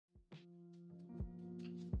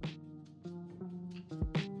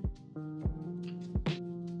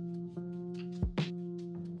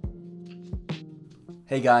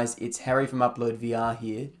Hey guys, it's Harry from Upload VR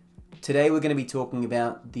here. Today we're going to be talking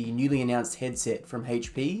about the newly announced headset from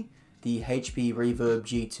HP, the HP Reverb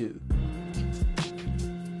G2.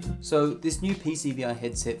 So this new PC VR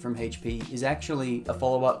headset from HP is actually a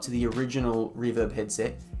follow-up to the original Reverb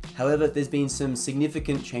headset. However, there's been some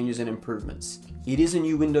significant changes and improvements. It is a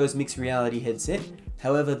new Windows mixed reality headset.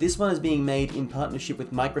 However, this one is being made in partnership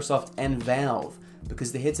with Microsoft and Valve,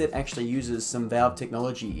 because the headset actually uses some Valve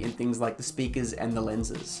technology in things like the speakers and the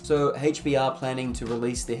lenses. So HP are planning to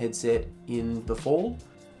release the headset in the fall,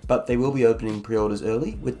 but they will be opening pre-orders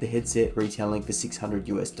early, with the headset retailing for $600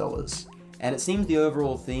 US. And it seems the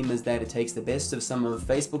overall theme is that it takes the best of some of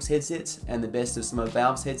Facebook's headsets and the best of some of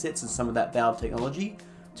Valve's headsets and some of that Valve technology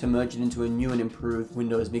to merge it into a new and improved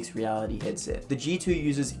Windows mixed reality headset. The G2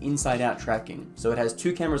 uses inside-out tracking, so it has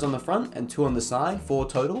 2 cameras on the front and 2 on the side, 4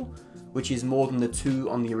 total, which is more than the 2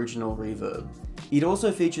 on the original Reverb. It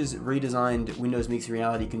also features redesigned Windows Mixed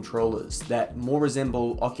Reality controllers that more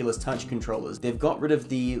resemble Oculus Touch controllers. They've got rid of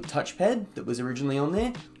the touchpad that was originally on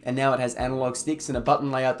there, and now it has analog sticks and a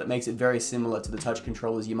button layout that makes it very similar to the touch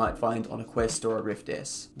controllers you might find on a Quest or a Rift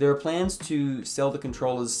S. There are plans to sell the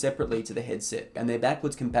controllers separately to the headset, and they're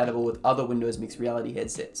backwards compatible with other Windows Mixed Reality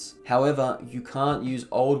headsets. However, you can't use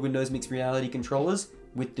old Windows Mixed Reality controllers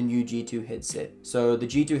with the new G2 headset. So the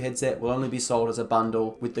G2 headset will only be sold as a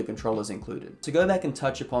bundle with the controllers included. To go back and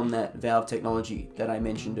touch upon that Valve technology that I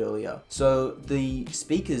mentioned earlier. So the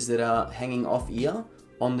speakers that are hanging off ear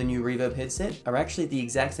on the new Reverb headset are actually the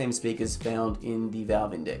exact same speakers found in the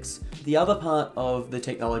Valve Index. The other part of the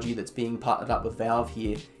technology that's being partnered up with Valve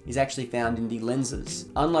here is actually found in the lenses.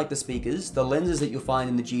 Unlike the speakers, the lenses that you'll find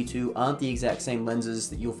in the G2 aren't the exact same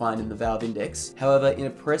lenses that you'll find in the Valve Index. However, in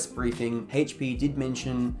a press briefing, HP did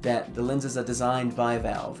mention that the lenses are designed by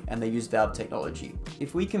Valve and they use Valve technology.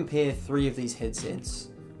 If we compare 3 of these headsets,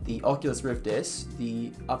 the Oculus Rift S,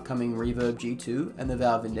 the upcoming Reverb G2, and the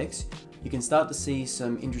Valve Index, you can start to see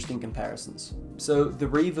some interesting comparisons. So the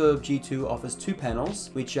Reverb G2 offers 2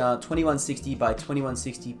 panels, which are 2160 by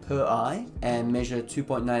 2160 per eye and measure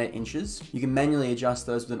 2.98 inches. You can manually adjust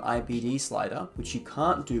those with an IPD slider, which you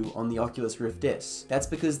can't do on the Oculus Rift S. That's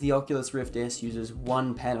because the Oculus Rift S uses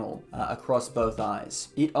 1 panel across both eyes.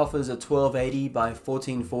 It offers a 1280 by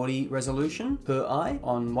 1440 resolution per eye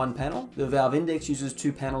on 1 panel. The Valve Index uses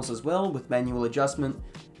 2 panels as well with manual adjustment,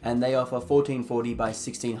 and they offer 1440 by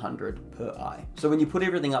 1600 per eye. So when you put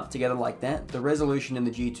everything up together like that, the resolution in the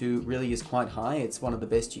G2 really is quite high. It's one of the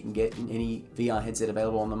best you can get in any VR headset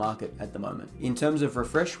available on the market at the moment. In terms of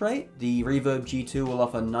refresh rate, the Reverb G2 will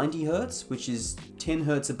offer 90 Hz, which is 10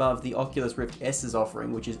 Hz above the Oculus Rift S's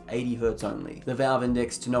offering, which is 80 Hz only. The Valve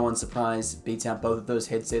Index, to no one's surprise, beats out both of those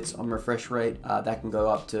headsets on refresh rate. That can go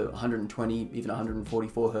up to 120, even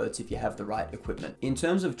 144 Hz if you have the right equipment. In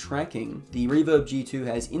terms of tracking, the Reverb G2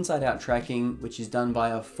 has inside-out tracking, which is done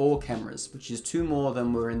via 4 cameras, which is 2 more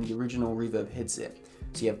than were in the original Reverb headset.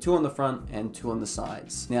 So you have 2 on the front and 2 on the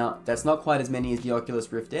sides. Now, that's not quite as many as the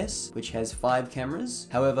Oculus Rift S, which has 5 cameras.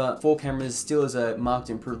 However, 4 cameras still is a marked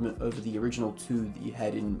improvement over the original 2 that you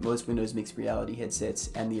had in most Windows Mixed Reality headsets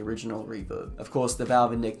and the original Reverb. Of course, the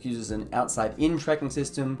Valve Index uses an outside-in tracking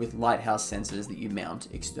system with lighthouse sensors that you mount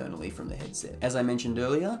externally from the headset. As I mentioned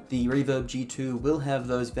earlier, the Reverb G2 will have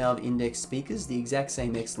those Valve Index speakers, the exact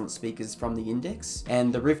same excellent speakers from the Index,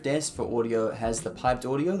 and the Rift S for audio has the piped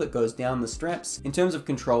audio that goes down the straps. In terms of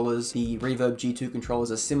controllers, the Reverb G2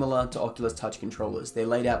 controllers are similar to Oculus Touch controllers. They're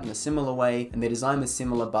laid out in a similar way and they're designed with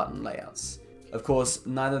similar button layouts. Of course,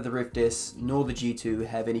 neither the Rift S nor the G2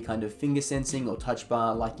 have any kind of finger sensing or touch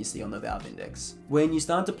bar like you see on the Valve Index. When you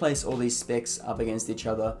start to place all these specs up against each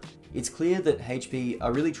other, it's clear that HP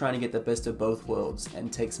are really trying to get the best of both worlds and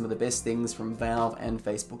take some of the best things from Valve and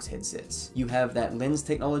Facebook's headsets. You have that lens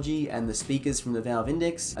technology and the speakers from the Valve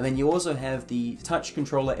Index, and then you also have the touch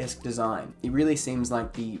controller-esque design. It really seems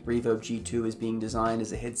like the Reverb G2 is being designed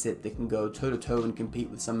as a headset that can go toe-to-toe and compete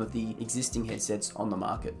with some of the existing headsets on the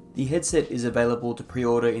market. The headset is available to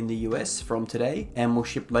pre-order in the US from today and will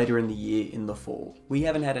ship later in the year in the fall. We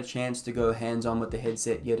haven't had a chance to go hands-on with the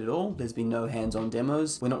headset yet at all. There's been no hands-on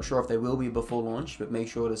demos. We're not sure if there will be before launch, but make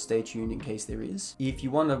sure to stay tuned in case there is. If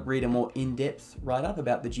you want to read a more in-depth write-up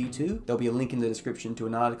about the G2, there'll be a link in the description to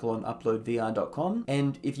an article on uploadvr.com.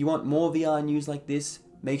 And if you want more VR news like this,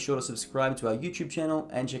 make sure to subscribe to our YouTube channel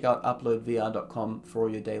and check out uploadvr.com for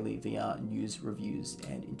all your daily VR news, reviews,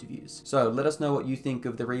 and interviews. So let us know what you think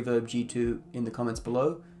of the Reverb G2 in the comments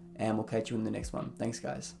below, and we'll catch you in the next one. Thanks,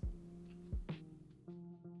 guys.